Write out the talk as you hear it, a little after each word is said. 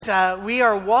We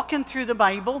are walking through the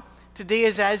Bible. Today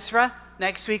is Ezra.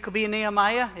 Next week will be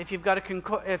Nehemiah. If you've got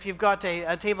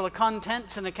a table of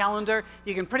contents and a calendar,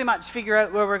 you can pretty much figure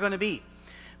out where we're going to be.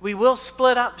 We will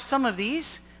split up some of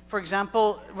these. For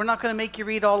example, we're not going to make you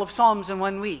read all of Psalms in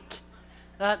 1 week.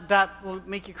 That will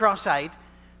make you cross-eyed.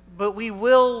 But we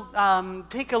will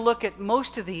take a look at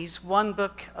most of these, one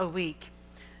book a week.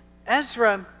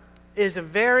 Ezra is a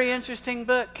very interesting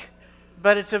book,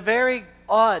 but it's a very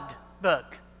odd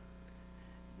book.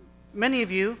 Many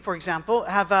of you, for example,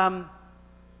 have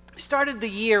started the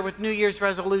year with New Year's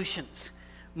resolutions.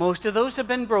 Most of those have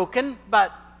been broken,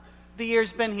 but the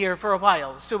year's been here for a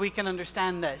while, so we can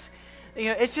understand this.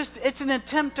 It's an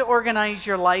attempt to organize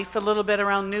your life a little bit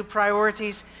around new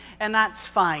priorities, and that's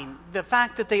fine. The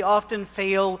fact that they often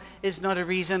fail is not a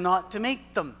reason not to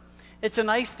make them. It's a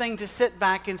nice thing to sit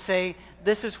back and say,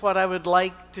 this is what I would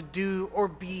like to do or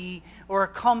be or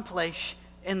accomplish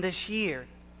in this year.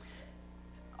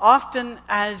 Often,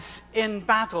 as in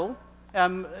battle,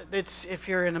 if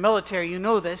you're in the military, you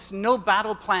know this, no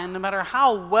battle plan, no matter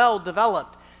how well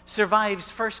developed,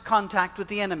 survives first contact with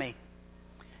the enemy.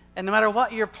 And no matter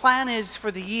what your plan is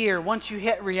for the year, once you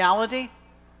hit reality,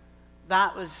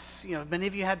 that was, many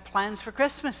of you had plans for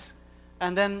Christmas,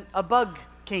 and then a bug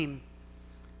came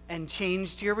and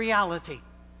changed your reality.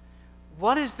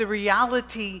 What is the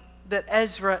reality that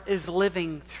Ezra is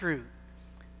living through?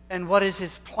 And what is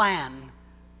his plan?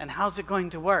 And how's it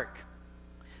going to work?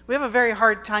 We have a very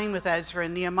hard time with Ezra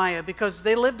and Nehemiah because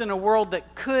they lived in a world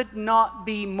that could not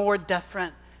be more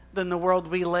different than the world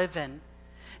we live in.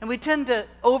 And we tend to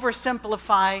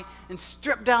oversimplify and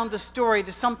strip down the story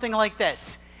to something like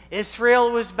this. Israel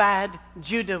was bad,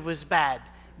 Judah was bad.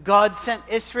 God sent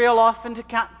Israel off into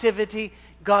captivity.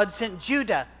 God sent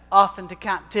Judah off into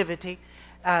captivity.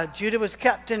 Judah was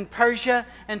kept in Persia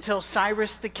until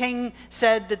Cyrus the king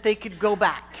said that they could go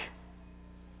back.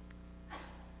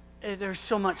 There's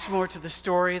so much more to the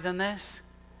story than this.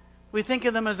 We think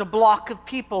of them as a block of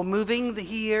people moving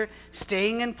here,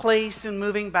 staying in place and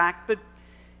moving back. But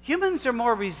humans are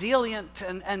more resilient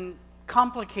and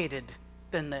complicated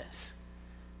than this.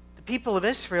 The people of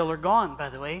Israel are gone, by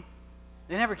the way.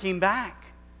 They never came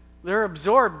back. They're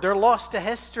absorbed. They're lost to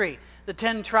history. The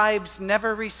 10 tribes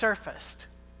never resurfaced.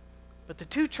 But the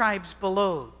 2 tribes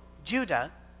below,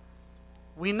 Judah,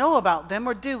 we know about them,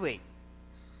 or do we?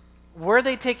 Were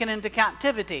they taken into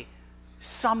captivity?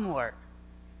 Some were.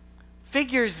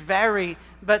 Figures vary,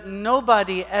 but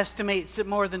nobody estimates that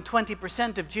more than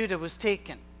 20% of Judah was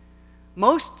taken.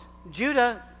 Most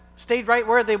Judah stayed right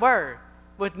where they were,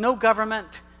 with no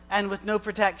government and with no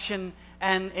protection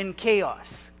and in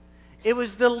chaos. It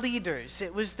was the leaders,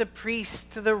 it was the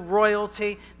priests, the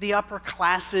royalty, the upper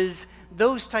classes,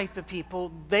 those type of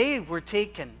people, they were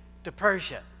taken to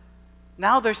Persia.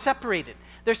 Now they're separated.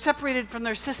 They're separated from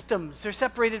their systems. They're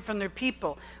separated from their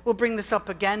people. We'll bring this up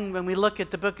again when we look at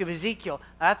the book of Ezekiel.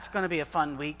 That's going to be a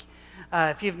fun week.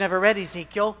 If you've never read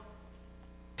Ezekiel,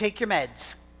 take your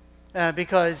meds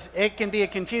because it can be a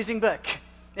confusing book.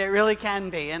 It really can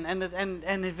be. And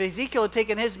if Ezekiel had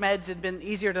taken his meds, it'd been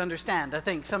easier to understand, I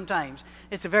think, sometimes.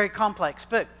 It's a very complex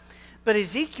book. But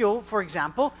Ezekiel, for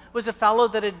example, was a fellow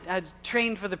that had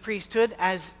trained for the priesthood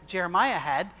as Jeremiah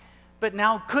had, but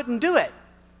now couldn't do it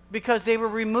because they were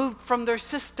removed from their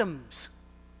systems.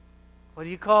 What do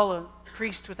you call a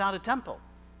priest without a temple?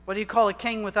 What do you call a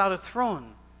king without a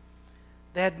throne?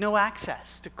 They had no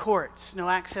access to courts, no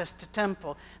access to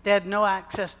temple. They had no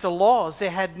access to laws. They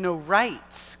had no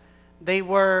rights. They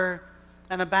were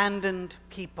an abandoned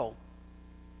people.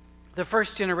 The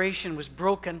first generation was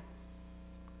broken.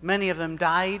 Many of them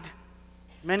died.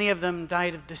 Many of them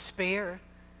died of despair.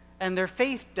 And their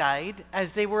faith died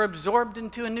as they were absorbed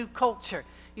into a new culture.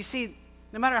 You see,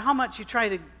 no matter how much you try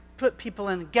to put people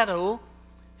in a ghetto,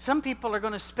 some people are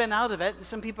going to spin out of it, and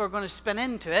some people are going to spin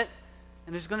into it,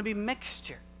 and there's going to be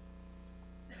mixture.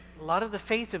 A lot of the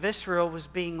faith of Israel was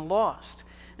being lost.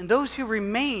 And those who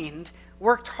remained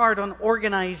worked hard on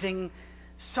organizing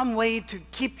some way to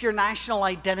keep your national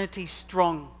identity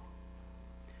strong.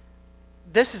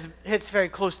 This hits very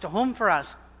close to home for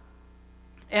us.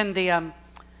 In the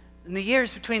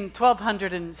years between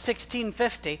 1200 and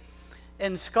 1650,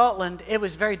 in Scotland, it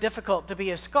was very difficult to be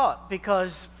a Scot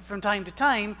because from time to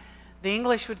time, the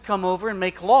English would come over and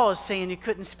make laws saying you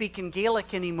couldn't speak in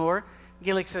Gaelic anymore.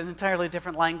 Gaelic's an entirely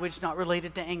different language, not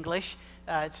related to English.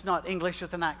 It's not English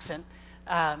with an accent.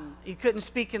 You couldn't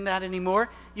speak in that anymore.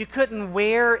 You couldn't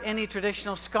wear any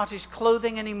traditional Scottish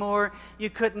clothing anymore. You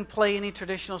couldn't play any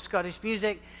traditional Scottish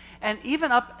music. And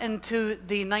even up into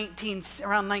the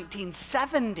around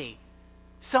 1970,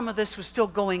 some of this was still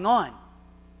going on.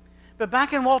 But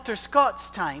back in Walter Scott's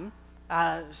time,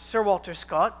 Sir Walter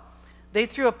Scott, they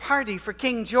threw a party for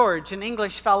King George, an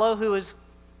English fellow who was,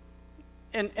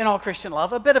 in all Christian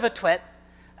love, a bit of a twit.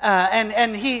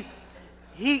 And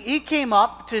he came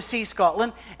up to see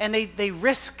Scotland, and they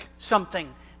risked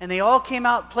something. And they all came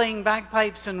out playing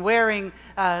bagpipes and wearing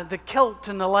the kilt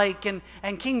and the like. And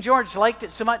King George liked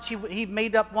it so much, he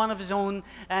made up one of his own.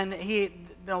 And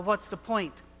what's the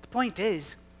point? The point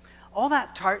is, all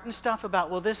that tartan stuff about,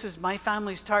 well, this is my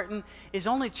family's tartan, is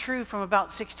only true from about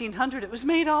 1600. It was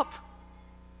made up.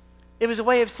 It was a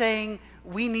way of saying,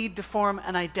 we need to form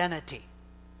an identity.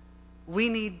 We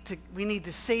need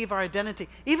to save our identity.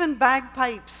 Even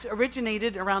bagpipes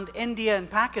originated around India and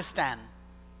Pakistan.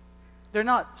 They're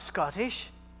not Scottish,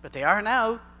 but they are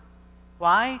now.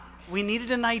 Why? We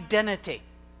needed an identity.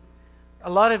 A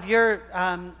lot of your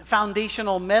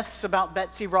foundational myths about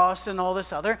Betsy Ross and all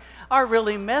this other are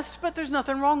really myths, but there's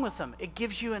nothing wrong with them. It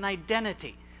gives you an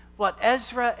identity. What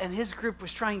Ezra and his group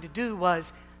was trying to do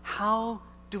was, how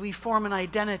do we form an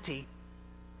identity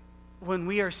when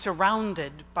we are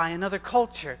surrounded by another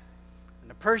culture? And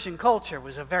the Persian culture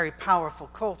was a very powerful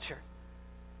culture.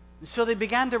 And so they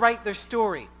began to write their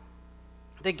story.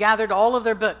 They gathered all of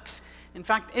their books. In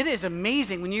fact, it is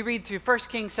amazing when you read through 1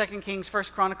 Kings, 2 Kings, 1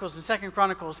 Chronicles, and 2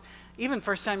 Chronicles, even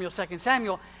 1 Samuel, 2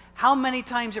 Samuel, how many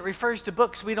times it refers to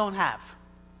books we don't have.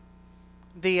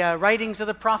 The writings of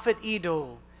the prophet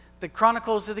Iddo, the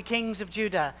Chronicles of the Kings of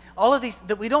Judah, all of these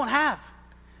that we don't have.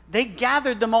 They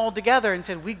gathered them all together and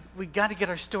said, we got to get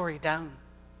our story down.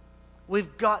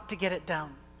 We've got to get it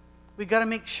down. We've got to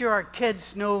make sure our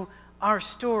kids know our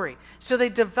story. So they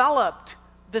developed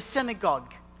the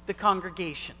synagogue, the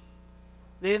congregation.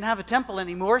 They didn't have a temple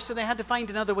anymore, so they had to find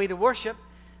another way to worship.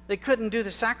 They couldn't do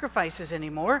the sacrifices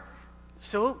anymore,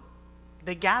 so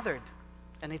they gathered,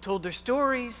 and they told their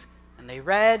stories, and they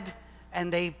read,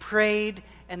 and they prayed,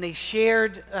 and they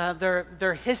shared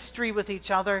their history with each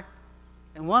other.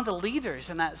 And one of the leaders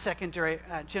in that second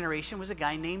generation was a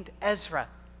guy named Ezra.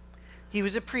 He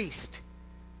was a priest,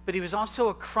 but he was also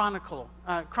a chronicler,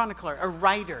 a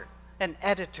writer, an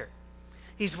editor.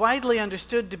 He's widely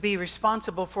understood to be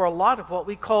responsible for a lot of what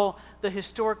we call the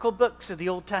historical books of the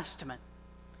Old Testament.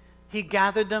 He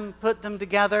gathered them, put them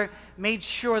together, made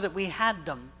sure that we had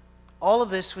them. All of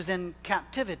this was in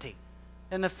captivity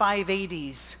in the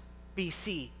 580s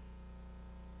BC.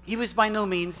 He was by no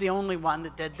means the only one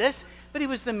that did this, but he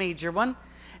was the major one.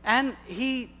 And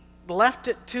he left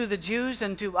it to the Jews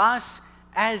and to us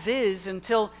as is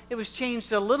until it was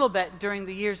changed a little bit during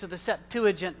the years of the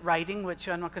Septuagint writing, which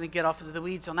I'm not going to get off into the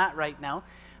weeds on that right now.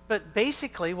 But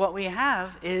basically what we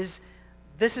have is,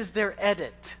 this is their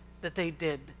edit that they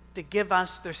did to give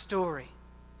us their story.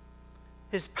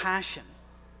 His passion,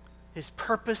 his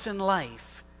purpose in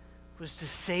life was to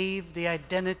save the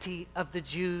identity of the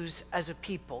Jews as a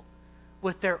people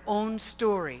with their own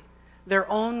story, their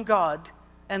own God,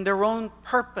 and their own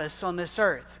purpose on this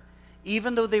earth,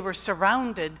 even though they were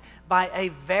surrounded by a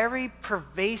very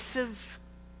pervasive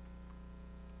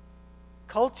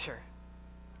culture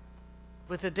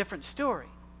with a different story.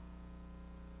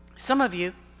 Some of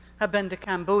you have been to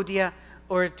Cambodia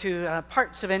or to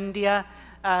parts of India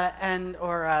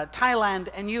or Thailand,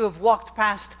 and you have walked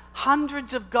past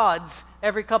hundreds of gods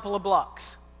every couple of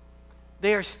blocks.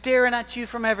 They are staring at you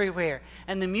from everywhere,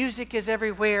 and the music is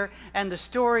everywhere, and the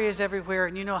story is everywhere,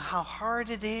 and you know how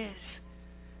hard it is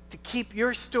to keep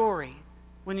your story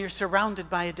when you're surrounded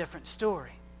by a different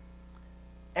story.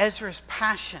 Ezra's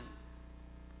passion,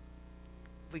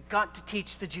 we got to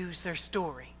teach the Jews their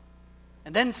story.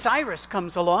 And then Cyrus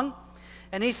comes along,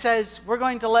 and he says, we're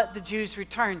going to let the Jews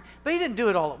return. But he didn't do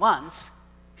it all at once.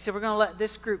 He said, we're going to let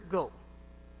this group go.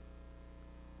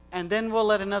 And then we'll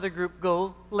let another group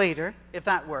go later, if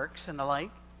that works, and the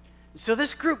like. So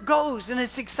this group goes, and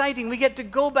it's exciting. We get to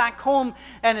go back home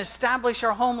and establish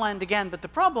our homeland again. But the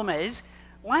problem is,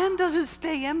 land doesn't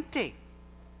stay empty.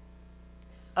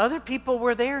 Other people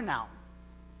were there now.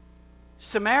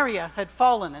 Samaria had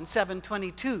fallen in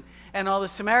 722, and all the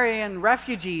Samarian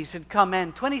refugees had come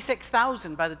in,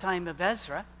 26,000 by the time of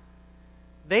Ezra.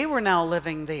 They were now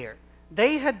living there.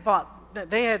 They had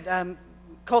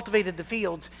cultivated the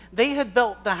fields. They had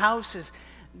built the houses.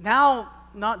 Now,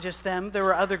 not just them, there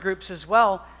were other groups as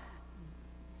well.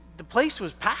 The place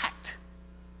was packed.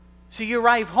 So you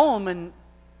arrive home, and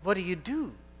what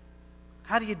do?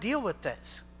 How do you deal with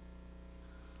this?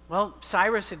 Well,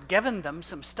 Cyrus had given them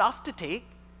some stuff to take.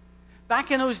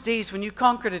 Back in those days when you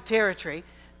conquered a territory,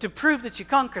 to prove that you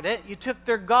conquered it, you took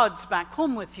their gods back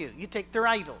home with you. You take their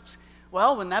idols.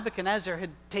 Well, when Nebuchadnezzar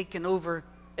had taken over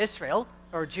Israel,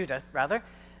 or Judah rather,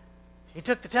 he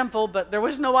took the temple, but there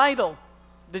was no idol.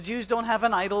 The Jews don't have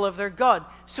an idol of their God.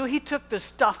 So he took the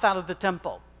stuff out of the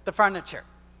temple, the furniture.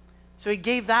 So he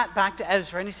gave that back to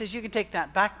Ezra, and he says, you can take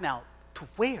that back now. To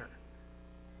where?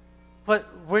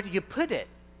 Where do you put it?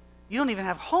 You don't even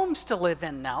have homes to live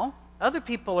in now. Other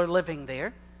people are living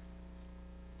there.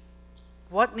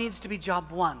 What needs to be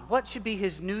job one? What should be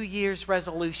his New Year's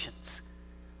resolutions?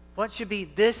 What should be,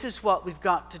 this is what we've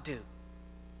got to do. You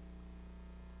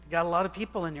got a lot of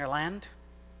people in your land.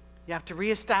 You have to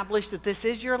reestablish that this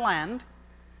is your land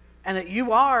and that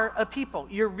you are a people.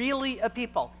 You're really a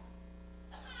people.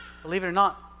 Believe it or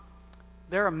not,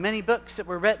 there are many books that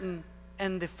were written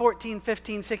in the 14,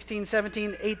 15, 16,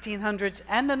 17, 1800s,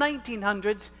 and the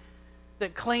 1900s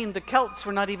that claimed the Celts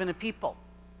were not even a people.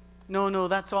 No,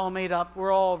 that's all made up.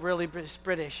 We're all really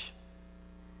British.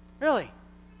 Really.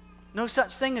 No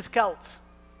such thing as Celts.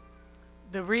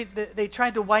 They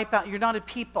tried to wipe out, you're not a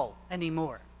people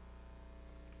anymore.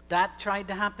 That tried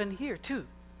to happen here too.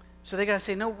 So they got to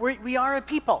say, no, we are a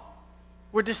people.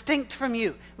 We're distinct from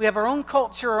you. We have our own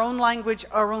culture, our own language,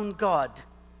 our own God.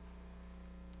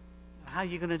 How are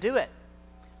you going to do it?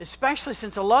 Especially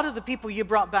since a lot of the people you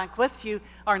brought back with you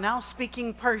are now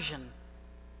speaking Persian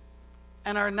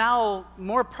and are now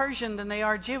more Persian than they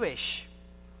are Jewish.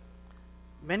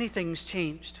 Many things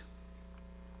changed.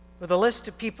 With a list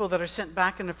of people that are sent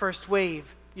back in the first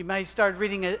wave, you might start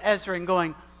reading Ezra and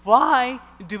going, why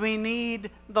do we need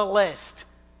the list?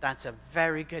 That's a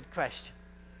very good question.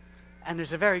 And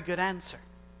there's a very good answer.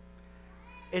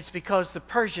 It's because the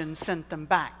Persians sent them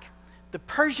back. The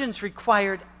Persians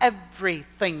required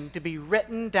everything to be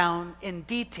written down in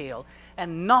detail,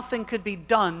 and nothing could be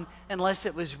done unless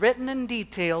it was written in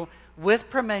detail with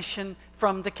permission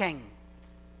from the king.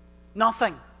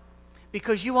 Nothing.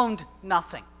 Because you owned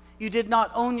nothing. You did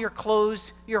not own your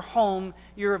clothes, your home,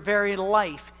 your very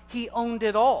life. He owned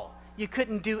it all. You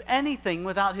couldn't do anything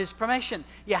without his permission.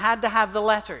 You had to have the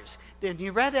letters. When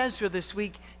you read Ezra this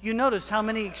week, you noticed how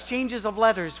many exchanges of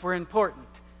letters were important.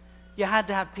 You had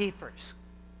to have papers.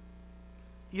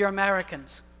 You're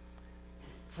Americans.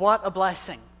 What a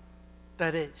blessing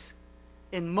that is.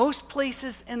 In most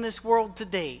places in this world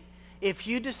today, if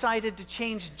you decided to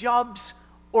change jobs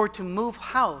or to move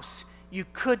house, you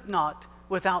could not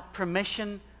without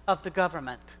permission of the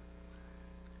government.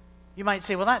 You might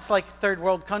say, well, that's like third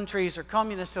world countries or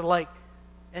communists are like.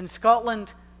 In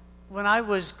Scotland, when I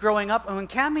was growing up, and when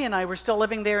Cammie and I were still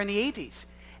living there in the 80s,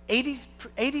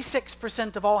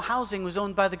 86% of all housing was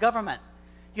owned by the government.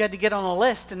 You had to get on a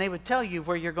list and they would tell you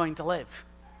where you're going to live.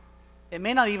 It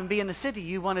may not even be in the city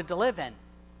you wanted to live in.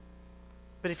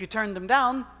 But if you turned them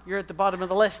down, you're at the bottom of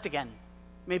the list again.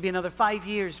 Maybe another 5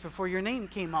 years before your name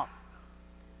came up.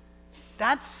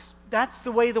 That's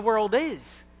the way the world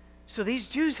is. So these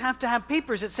Jews have to have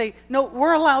papers that say, no,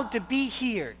 we're allowed to be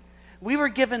here. We were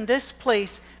given this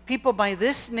place. People by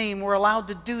this name were allowed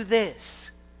to do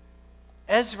this.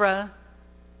 Ezra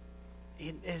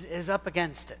is up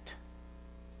against it.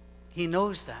 He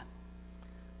knows that.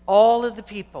 All of the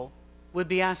people would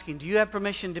be asking, do you have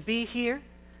permission to be here?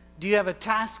 Do you have a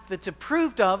task that's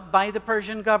approved of by the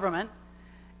Persian government?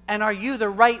 And are you the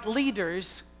right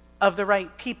leaders of the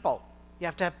right people? You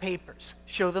have to have papers.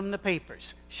 Show them the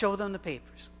papers. Show them the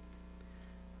papers.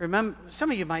 Remember,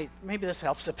 some of you might, maybe this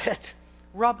helps a bit.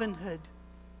 Robin Hood.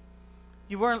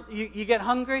 You get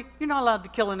hungry, you're not allowed to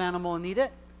kill an animal and eat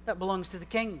it. That belongs to the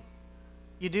king.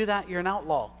 You do that, you're an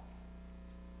outlaw.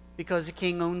 Because the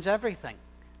king owns everything.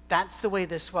 That's the way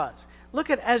this was. Look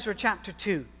at Ezra chapter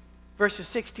 2, verses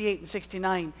 68 and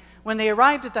 69. When they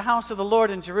arrived at the house of the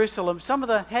Lord in Jerusalem, some of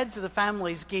the heads of the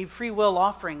families gave free will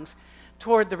offerings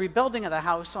toward the rebuilding of the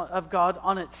house of God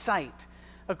on its site.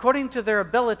 According to their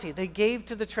ability, they gave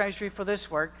to the treasury for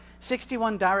this work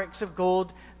 61 darics of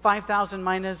gold, 5,000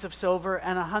 minas of silver,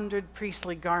 and 100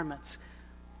 priestly garments.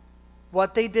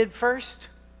 What they did first,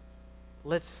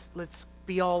 let's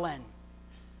be all in.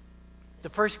 The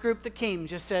first group that came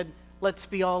just said, let's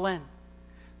be all in.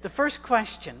 The first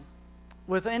question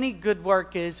with any good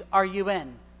work is, are you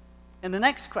in? And the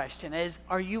next question is,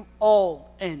 are you all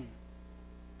in?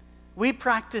 We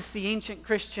practice the ancient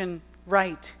Christian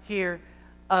rite here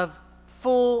of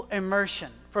full immersion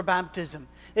for baptism.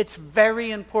 It's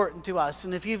very important to us.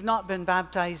 And if you've not been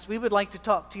baptized, we would like to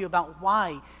talk to you about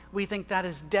why we think that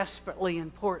is desperately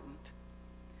important.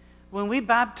 When we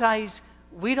baptize,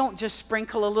 we don't just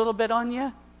sprinkle a little bit on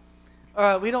you.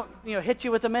 We don't hit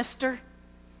you with a mister.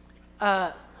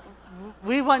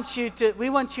 We want you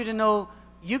to know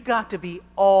you got to be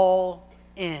all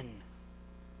in.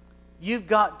 You've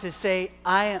got to say,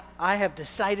 I have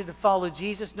decided to follow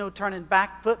Jesus, no turning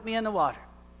back, put me in the water.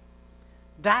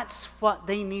 That's what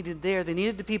they needed there. They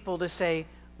needed the people to say,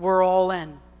 we're all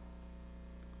in.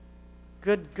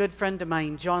 Good friend of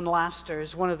mine, John Laster,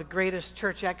 is one of the greatest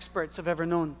church experts I've ever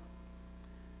known.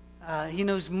 He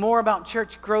knows more about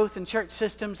church growth and church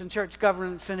systems and church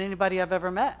governance than anybody I've ever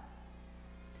met.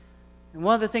 And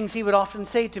one of the things he would often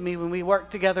say to me when we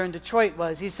worked together in Detroit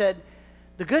was, he said,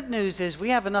 the good news is we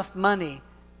have enough money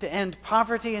to end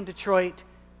poverty in Detroit,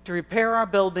 to repair our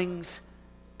buildings,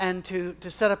 and to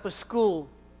set up a school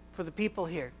for the people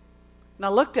here. And I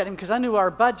looked at him because I knew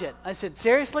our budget. I said,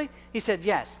 seriously? He said,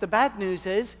 yes. The bad news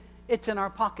is it's in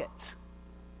our pockets.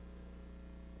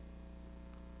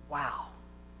 Wow.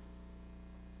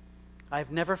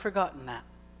 I've never forgotten that.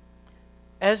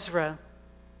 Ezra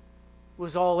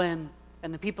was all in,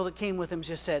 and the people that came with him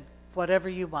just said, whatever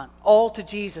you want. All to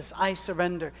Jesus. I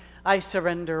surrender. I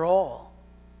surrender all.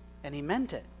 And he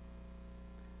meant it.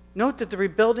 Note that the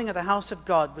rebuilding of the house of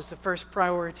God was the first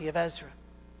priority of Ezra.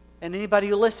 And anybody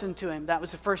who listened to him, that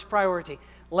was the first priority.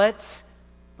 Let's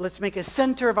make a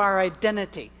center of our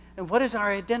identity. And what is our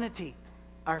identity?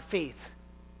 Our faith.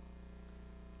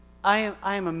 I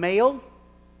am a male.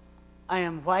 I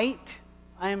am white.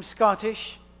 I am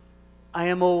Scottish. I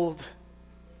am old.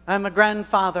 I'm a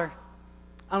grandfather.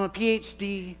 I'm a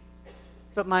PhD.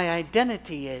 But my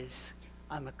identity is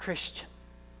I'm a Christian.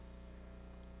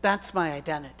 That's my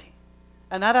identity.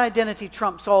 And that identity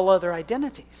trumps all other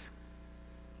identities.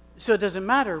 So it doesn't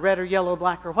matter red or yellow,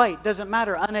 black or white. It doesn't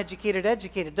matter uneducated,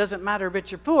 educated. It doesn't matter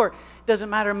rich or poor. It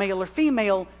doesn't matter male or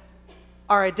female.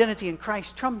 Our identity in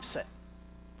Christ trumps it.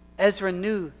 Ezra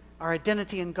knew our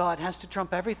identity in God has to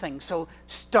trump everything. So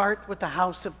start with the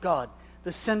house of God,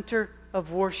 the center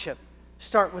of worship.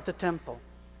 Start with the temple.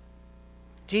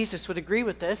 Jesus would agree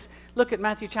with this. Look at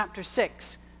Matthew chapter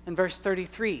 6 and verse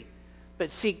 33. But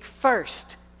seek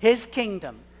first his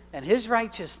kingdom and his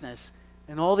righteousness,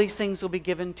 and all these things will be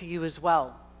given to you as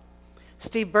well.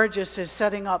 Steve Burgess is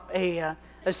setting up a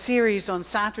series on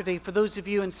Saturday for those of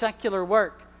you in secular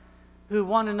work who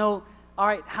want to know, all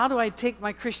right, how do I take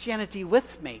my Christianity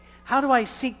with me? How do I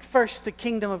seek first the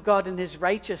kingdom of God and his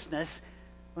righteousness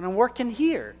when I'm working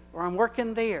here or I'm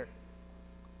working there?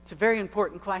 It's a very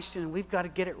important question, and we've got to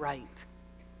get it right.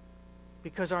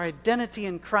 Because our identity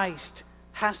in Christ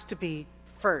has to be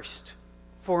first,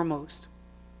 foremost.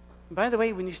 And by the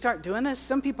way, when you start doing this,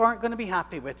 some people aren't going to be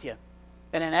happy with you.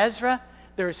 And in Ezra,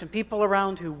 there are some people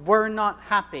around who were not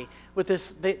happy with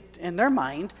this. In their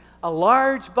mind, a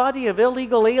large body of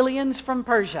illegal aliens from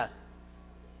Persia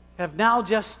have now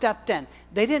just stepped in.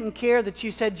 They didn't care that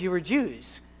you said you were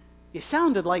Jews. You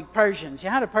sounded like Persians. You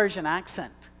had a Persian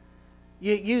accent.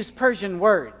 You used Persian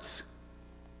words.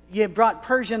 You brought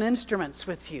Persian instruments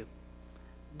with you.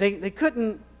 They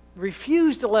couldn't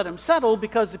refuse to let them settle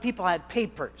because the people had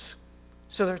papers.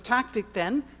 So their tactic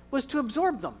then was to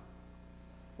absorb them.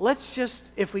 Let's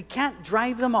just, if we can't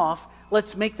drive them off,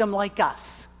 let's make them like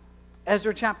us.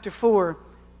 Ezra chapter 4,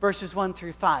 verses 1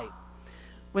 through 5.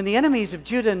 When the enemies of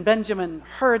Judah and Benjamin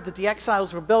heard that the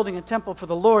exiles were building a temple for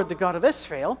the Lord, the God of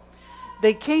Israel,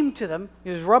 they came to them,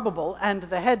 Zerubbabel, and to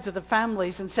the heads of the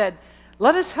families and said,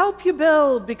 let us help you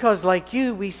build, because like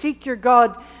you, we seek your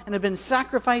God and have been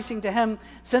sacrificing to him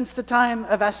since the time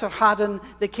of Esarhaddon,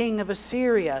 the king of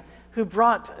Assyria, who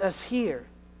brought us here.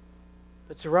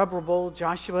 But Zerubbabel,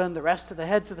 Joshua, and the rest of the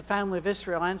heads of the family of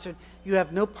Israel answered, you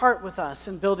have no part with us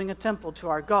in building a temple to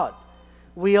our God.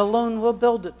 We alone will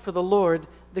build it for the Lord,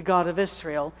 the God of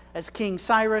Israel, as King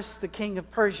Cyrus, the king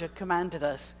of Persia, commanded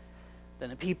us. Then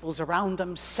the peoples around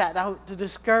them set out to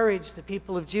discourage the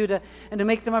people of Judah and to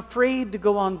make them afraid to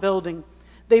go on building.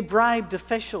 They bribed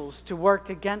officials to work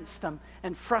against them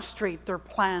and frustrate their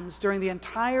plans during the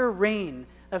entire reign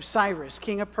of Cyrus,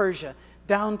 king of Persia,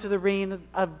 down to the reign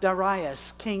of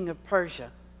Darius, king of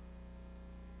Persia.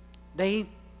 It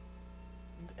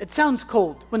sounds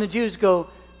cold when the Jews go,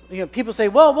 people say,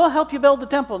 well, we'll help you build the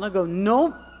temple. And they go,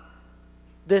 no,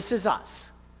 this is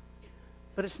us.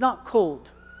 But it's not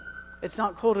cold. It's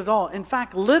not cold at all. In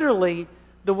fact, literally,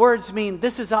 the words mean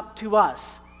this is up to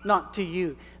us, not to you.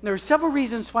 And there are several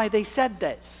reasons why they said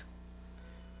this.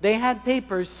 They had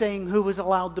papers saying who was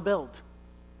allowed to build.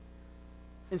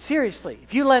 And seriously,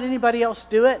 if you let anybody else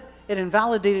do it, it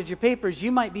invalidated your papers.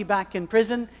 You might be back in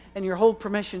prison and your whole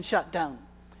permission shut down.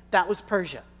 That was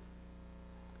Persia.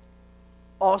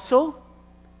 Also,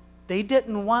 they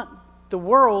didn't want the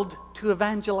world to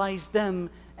evangelize them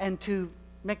and to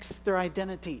mix their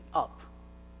identity up.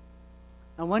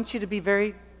 I want you to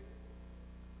be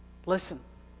listen.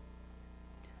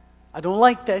 I don't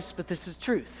like this, but this is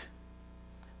truth.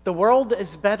 The world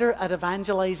is better at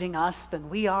evangelizing us than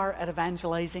we are at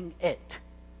evangelizing it.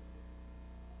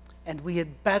 And we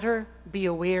had better be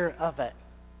aware of it.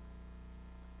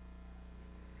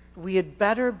 we had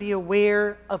better be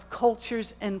aware of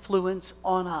culture's influence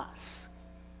on us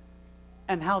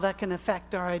and how that can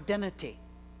affect our identity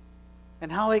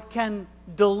and how it can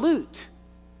dilute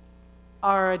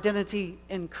our identity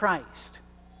in Christ.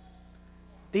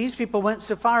 These people went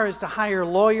so far as to hire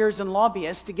lawyers and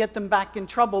lobbyists to get them back in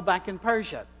trouble back in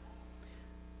Persia.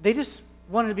 They just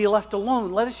wanted to be left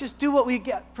alone. Let us just do what we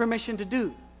get permission to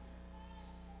do.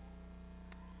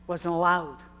 Wasn't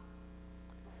allowed.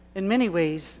 In many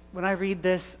ways, when I read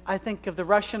this, I think of the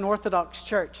Russian Orthodox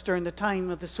Church during the time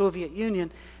of the Soviet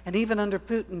Union and even under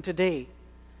Putin today.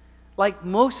 Like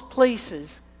most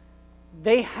places,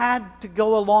 they had to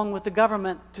go along with the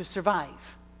government to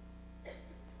survive.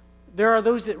 There are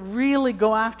those that really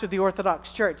go after the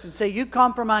Orthodox Church and say, you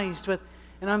compromised with,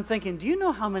 and I'm thinking, do you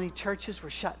know how many churches were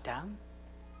shut down?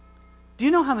 Do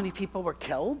you know how many people were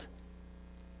killed?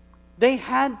 They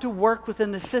had to work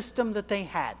within the system that they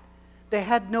had. They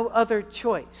had no other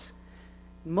choice.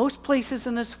 Most places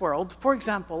in this world, for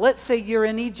example, let's say you're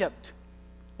in Egypt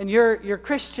and you're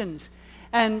Christians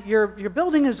and your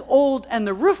building is old and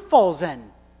the roof falls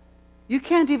in. You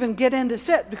can't even get in to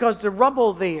sit because there's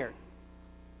rubble there.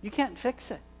 You can't fix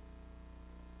it.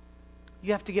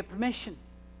 You have to get permission.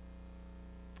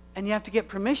 And you have to get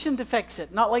permission to fix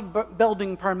it, not like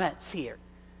building permits here.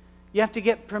 You have to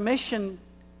get permission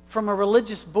from a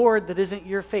religious board that isn't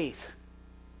your faith.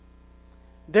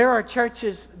 There are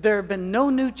churches, there have been no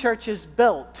new churches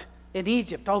built in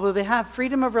Egypt, although they have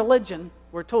freedom of religion,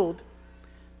 we're told.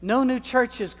 No new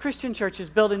churches, Christian churches,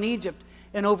 built in Egypt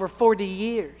in over 40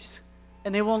 years.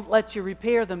 And they won't let you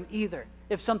repair them either.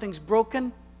 If something's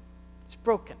broken, it's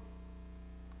broken.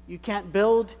 You can't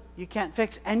build, you can't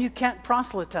fix, and you can't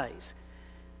proselytize.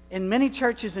 In many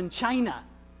churches in China,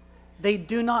 they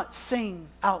do not sing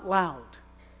out loud.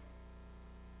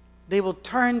 They will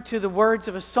turn to the words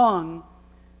of a song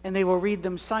and they will read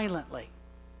them silently.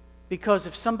 Because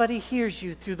if somebody hears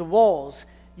you through the walls,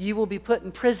 you will be put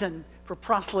in prison for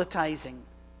proselytizing,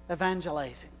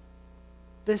 evangelizing.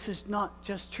 This is not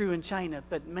just true in China,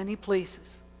 but many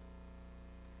places.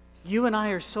 You and I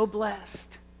are so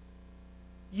blessed.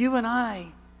 You and I,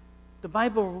 the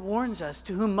Bible warns us,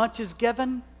 to whom much is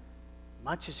given,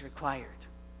 much is required.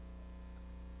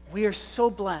 We are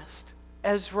so blessed.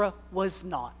 Ezra was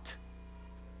not.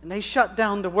 And they shut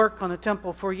down the work on the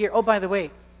temple for a year. Oh, by the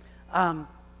way,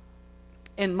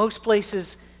 in most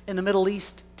places in the Middle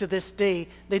East to this day,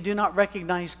 they do not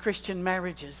recognize Christian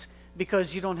marriages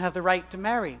because you don't have the right to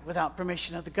marry without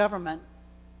permission of the government,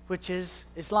 which is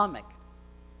Islamic.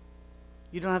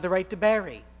 You don't have the right to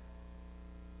marry.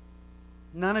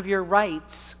 None of your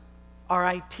rights,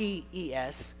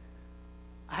 R-I-T-E-S,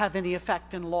 have any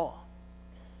effect in law.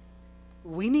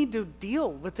 We need to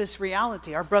deal with this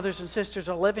reality our brothers and sisters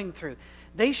are living through.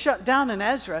 They shut down in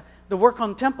Ezra the work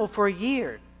on temple for a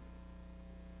year.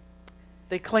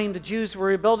 They claimed the Jews were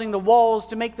rebuilding the walls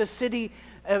to make the city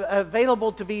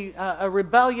available to be a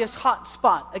rebellious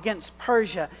hotspot against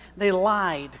Persia. They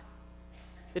lied.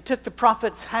 It took the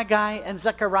prophets Haggai and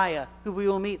Zechariah, who we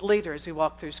will meet later as we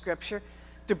walk through Scripture,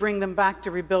 to bring them back to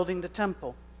rebuilding the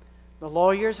temple. The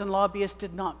lawyers and lobbyists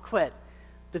did not quit.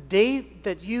 The day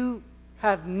that you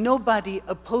have nobody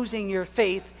opposing your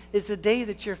faith is the day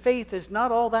that your faith is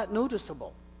not all that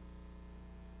noticeable.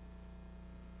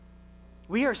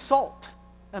 We are salt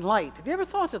and light. Have you ever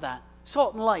thought of that?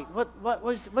 Salt and light.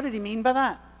 What did he mean by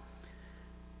that?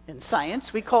 In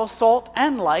science, we call salt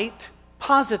and light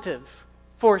positive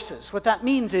forces. What that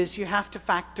means is you have to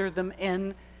factor them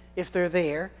in if they're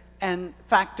there and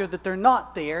factor that they're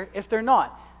not there if they're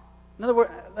not. In other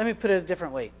words, let me put it a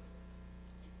different way.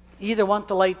 You either want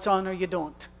the lights on or you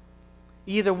don't.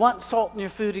 You either want salt in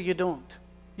your food or you don't.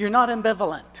 You're not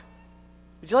ambivalent.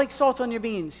 Would you like salt on your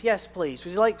beans? Yes, please.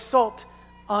 Would you like salt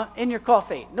in your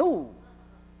coffee? No.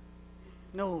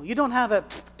 No, you don't have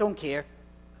don't care.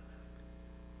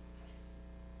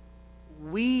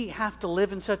 We have to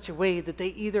live in such a way that they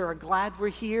either are glad we're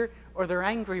here or they're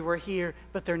angry we're here,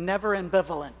 but they're never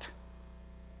ambivalent.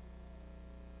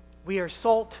 We are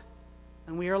salt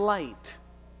and we are light.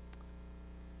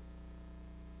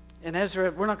 In Ezra,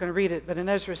 we're not going to read it, but in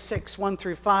Ezra 6, 1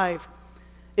 through 5,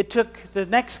 it took the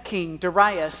next king,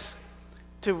 Darius,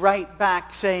 to write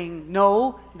back saying,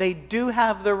 no, they do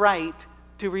have the right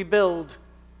to rebuild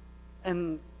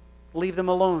and leave them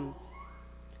alone.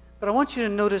 But I want you to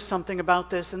notice something about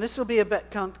this, and this will be a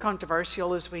bit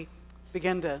controversial as we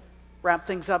begin to wrap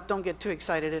things up. Don't get too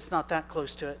excited. It's not that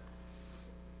close to it.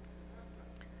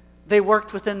 They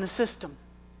worked within the system.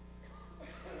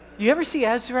 Do you ever see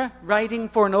Ezra writing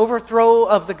for an overthrow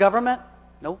of the government?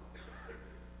 Nope.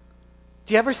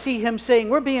 Do you ever see him saying,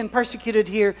 we're being persecuted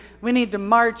here, we need to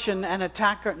march and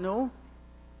attack her? No.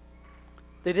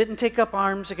 They didn't take up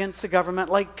arms against the government.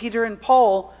 Like Peter and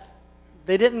Paul,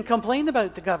 they didn't complain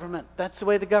about the government. That's the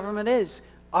way the government is.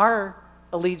 Our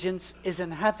allegiance is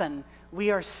in heaven.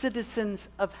 We are citizens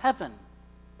of heaven,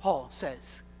 Paul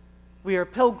says. We are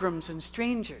pilgrims and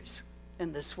strangers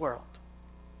in this world.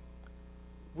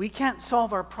 We can't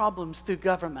solve our problems through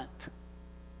government.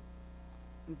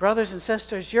 Brothers and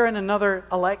sisters, you're in another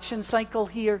election cycle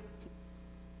here.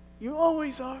 You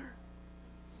always are.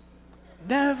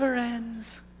 Never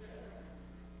ends.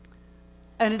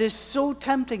 And it is so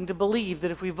tempting to believe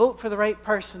that if we vote for the right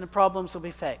person, the problems will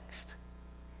be fixed.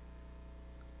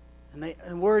 And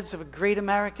in words of a great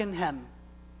American hymn,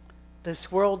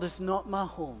 this world is not my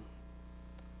home.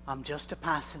 I'm just a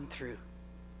passing through.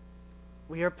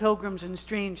 We are pilgrims and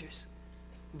strangers.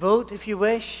 Vote if you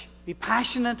wish. Be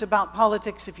passionate about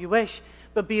politics if you wish,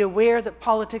 but be aware that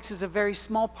politics is a very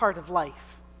small part of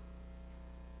life.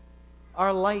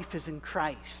 Our life is in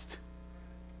Christ.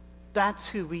 That's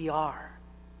who we are.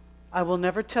 I will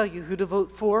never tell you who to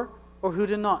vote for or who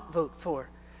to not vote for.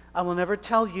 I will never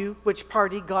tell you which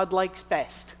party God likes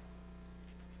best.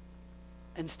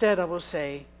 Instead, I will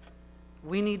say,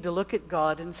 we need to look at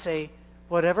God and say,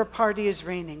 whatever party is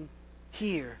reigning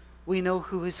here, we know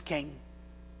who is king.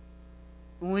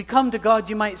 When we come to God,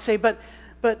 you might say, but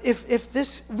if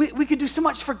this, we could do so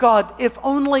much for God, if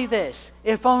only this,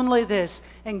 if only this.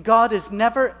 And God is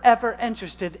never, ever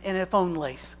interested in if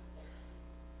onlys.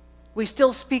 We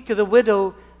still speak of the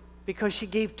widow because she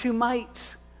gave 2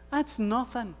 mites. That's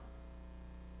nothing.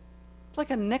 It's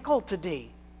like a nickel today.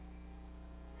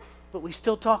 But we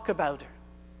still talk about her.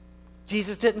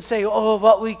 Jesus didn't say, oh,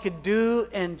 what we could do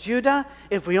in Judah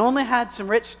if we only had some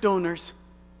rich donors.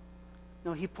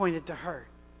 No, he pointed to her.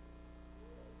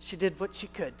 She did what she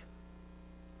could.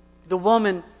 The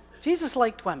woman, Jesus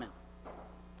liked women.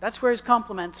 That's where his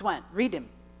compliments went. Read him.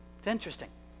 It's interesting.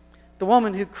 The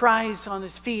woman who cries on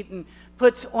his feet and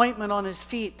puts ointment on his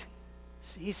feet,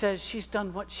 he says she's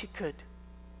done what she could.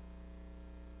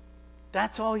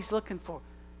 That's all he's looking for.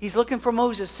 He's looking for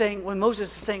Moses, saying, when Moses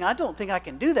is saying, I don't think I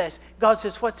can do this, God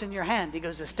says, what's in your hand? He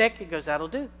goes, a stick. He goes, that'll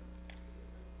do.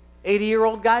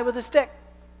 80-year-old guy with a stick.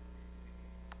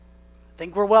 I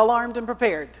think we're well armed and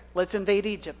prepared. Let's invade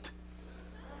Egypt.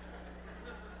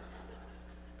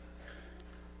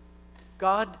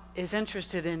 God is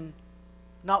interested in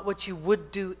not what you would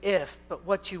do if, but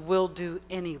what you will do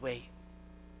anyway.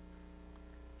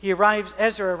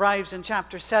 Ezra arrives in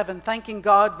chapter 7, thanking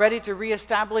God, ready to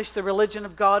reestablish the religion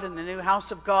of God in the new house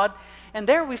of God. And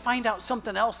there we find out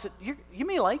something else that you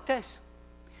may like this.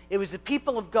 It was the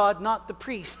people of God, not the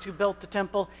priest, who built the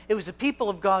temple. It was the people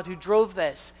of God who drove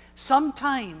this.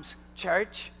 Sometimes,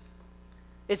 church,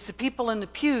 it's the people in the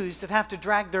pews that have to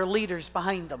drag their leaders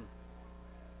behind them.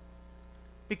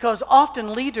 Because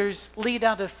often leaders lead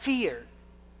out of fear.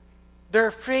 They're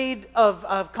afraid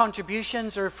of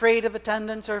contributions, or afraid of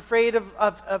attendance, or afraid of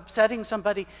upsetting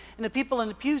somebody. And the people in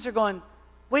the pews are going,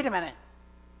 wait a minute.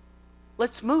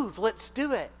 Let's move. Let's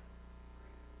do it.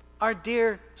 Our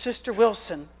dear Sister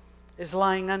Wilson is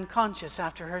lying unconscious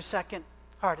after her second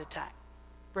heart attack.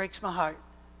 Breaks my heart.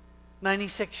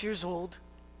 96 years old.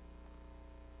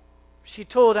 She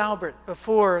told Albert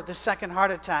before the second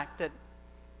heart attack that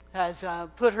has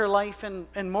put her life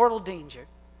in mortal danger,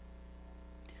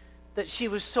 that she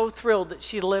was so thrilled that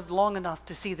she lived long enough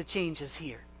to see the changes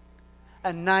here.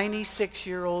 A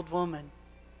 96-year-old woman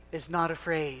is not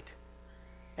afraid.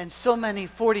 And so many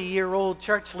 40-year-old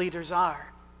church leaders are.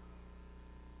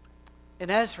 In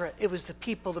Ezra, it was the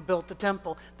people that built the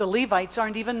temple. The Levites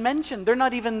aren't even mentioned. They're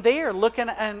not even there. Look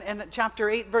in chapter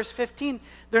 8, verse 15.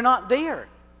 They're not there.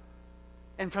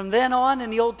 And from then on in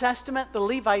the Old Testament, the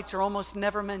Levites are almost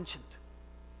never mentioned.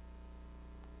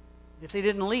 If they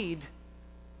didn't lead,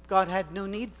 God had no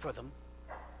need for them.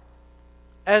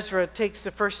 Ezra takes the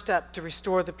first step to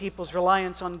restore the people's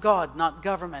reliance on God, not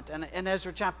government. And in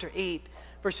Ezra chapter 8,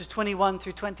 verses 21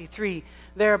 through 23,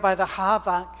 there by the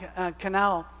Ahava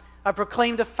canal, I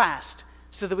proclaimed a fast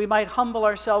so that we might humble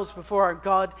ourselves before our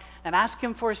God and ask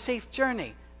him for a safe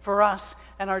journey for us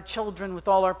and our children with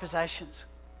all our possessions.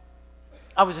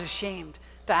 I was ashamed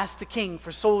to ask the king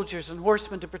for soldiers and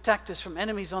horsemen to protect us from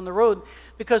enemies on the road,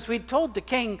 because we'd told the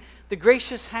king, the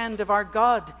gracious hand of our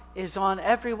God is on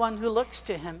everyone who looks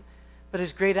to him, but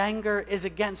his great anger is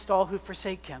against all who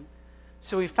forsake him.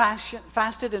 So we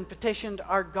fasted and petitioned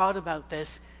our God about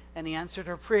this, and he answered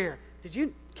our prayer. Did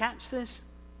you catch this?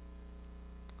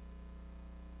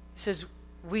 He says,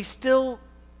 we still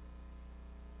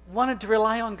wanted to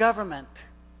rely on government,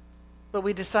 but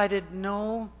we decided,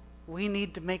 no, we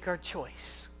need to make our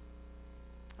choice.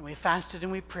 And we fasted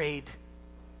and we prayed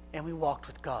and we walked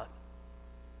with God.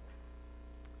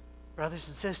 Brothers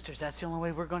and sisters, that's the only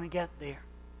way we're going to get there.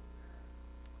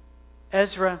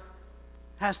 Ezra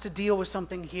has to deal with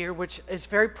something here which is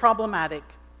very problematic,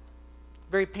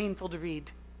 very painful to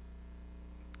read.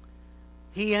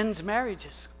 He ends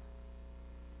marriages.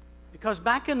 Because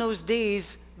back in those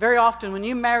days, very often when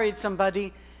you married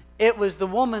somebody, it was the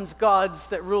woman's gods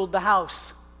that ruled the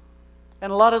house.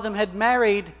 And a lot of them had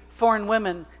married foreign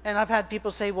women. And I've had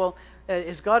people say, well,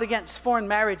 is God against foreign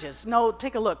marriages? No,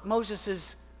 take a look.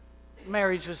 Moses'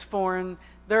 marriage was foreign.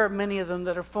 There are many of them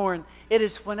that are foreign. It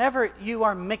is whenever you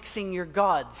are mixing your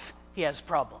gods, he has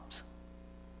problems.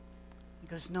 He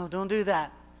goes, no, don't do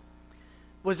that.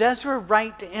 Was Ezra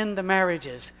right to end the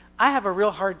marriages? I have a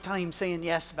real hard time saying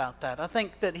yes about that. I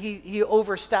think that he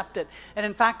overstepped it. And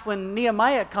in fact, when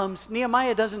Nehemiah comes,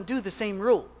 Nehemiah doesn't do the same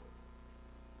rule.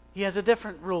 He has a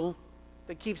different rule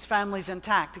that keeps families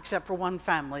intact, except for one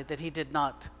family that he did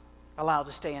not allow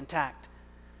to stay intact.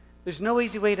 There's no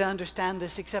easy way to understand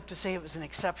this except to say it was an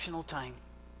exceptional time.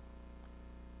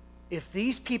 If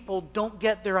these people don't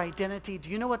get their identity, do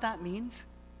you know what that means?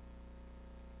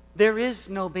 There is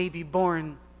no baby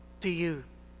born to you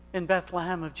in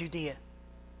Bethlehem of Judea.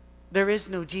 There is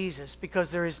no Jesus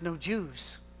because there is no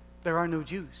Jews. There are no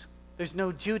Jews. There's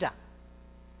no Judah.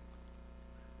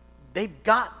 They've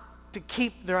got to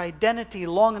keep their identity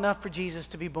long enough for Jesus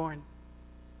to be born.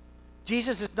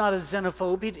 Jesus is not a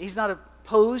xenophobe. He's not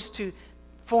opposed to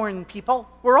foreign people.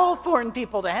 We're all foreign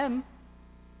people to him.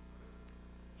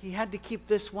 He had to keep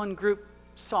this one group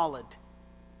solid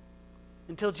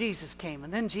until Jesus came.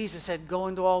 And then Jesus said, go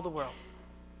into all the world.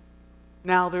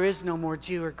 Now there is no more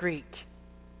Jew or Greek.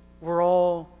 We're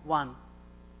all one.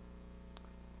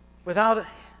 Without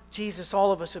Jesus,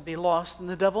 all of us would be lost, and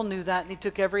the devil knew that, and he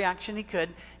took every action he could,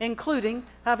 including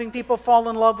having people fall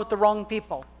in love with the wrong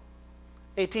people.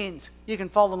 Hey, teens, you can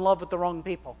fall in love with the wrong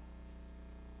people.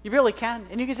 You really can.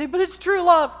 And you can say, but it's true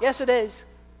love. Yes, it is.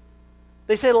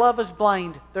 They say love is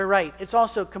blind. They're right. It's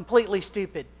also completely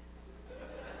stupid.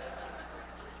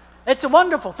 It's a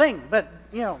wonderful thing, but,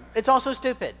 it's also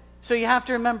stupid. So you have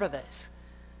to remember this.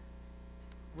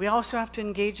 We also have to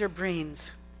engage our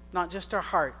brains, not just our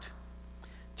heart.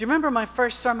 Do you remember my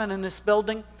first sermon in this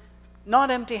building?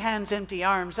 Not empty hands, empty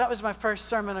arms. That was my first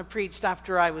sermon I preached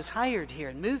after I was hired here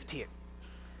and moved here.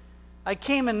 I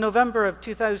came in November of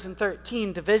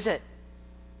 2013 to visit,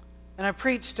 and I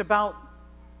preached about,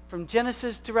 from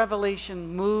Genesis to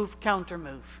Revelation, move, counter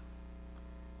move.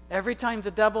 Every time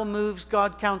the devil moves,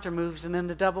 God counter moves, and then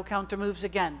the devil counter moves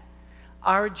again.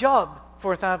 Our job,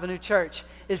 Fourth Avenue Church,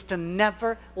 is to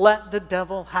never let the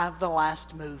devil have the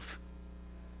last move.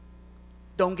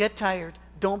 Don't get tired.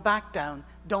 Don't back down.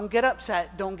 Don't get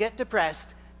upset. Don't get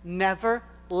depressed. Never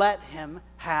let him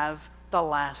have the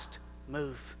last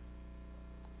move.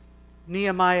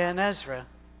 Nehemiah and Ezra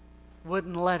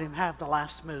wouldn't let him have the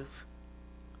last move.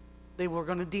 They were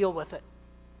going to deal with it.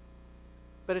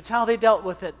 But it's how they dealt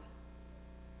with it.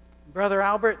 Brother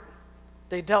Albert,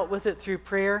 they dealt with it through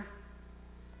prayer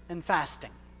and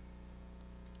fasting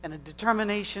and a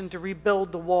determination to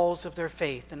rebuild the walls of their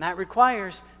faith. And that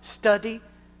requires study,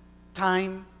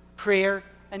 time, prayer,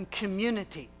 and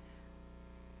community.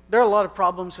 There are a lot of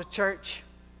problems with church,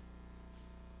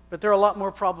 but there are a lot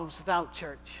more problems without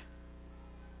church.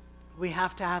 We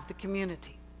have to have the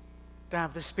community to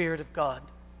have the Spirit of God.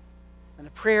 And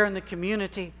the prayer in the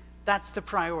community, that's the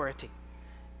priority.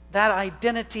 That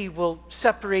identity will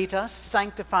separate us,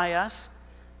 sanctify us,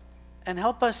 and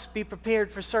help us be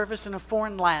prepared for service in a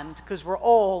foreign land, because we're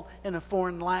all in a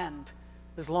foreign land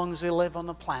as long as we live on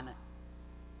the planet.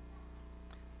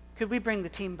 Could we bring the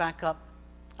team back up?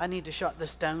 I need to shut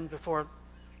this down before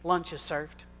lunch is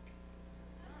served.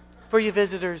 For you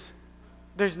visitors,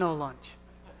 there's no lunch.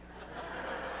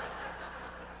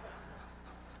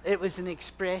 It was an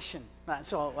expression.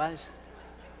 That's all it was.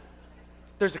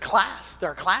 There's a class. There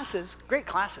are classes, great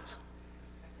classes.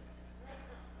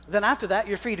 Then after that,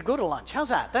 you're free to go to lunch. How's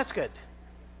that? That's good.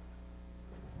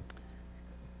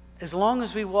 As long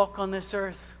as we walk on this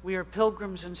earth, we are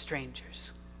pilgrims and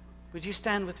strangers. Would you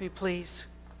stand with me, please?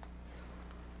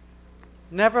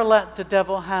 Never let the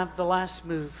devil have the last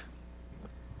move.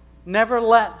 Never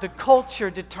let the culture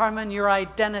determine your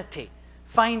identity.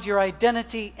 Find your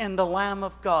identity in the Lamb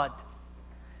of God.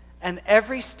 And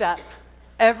every step,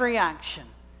 every action,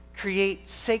 create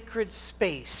sacred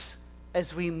space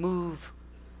as we move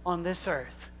on this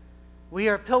earth. We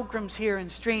are pilgrims here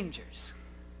and strangers,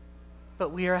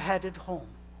 but we are headed home.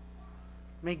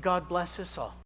 May God bless us all.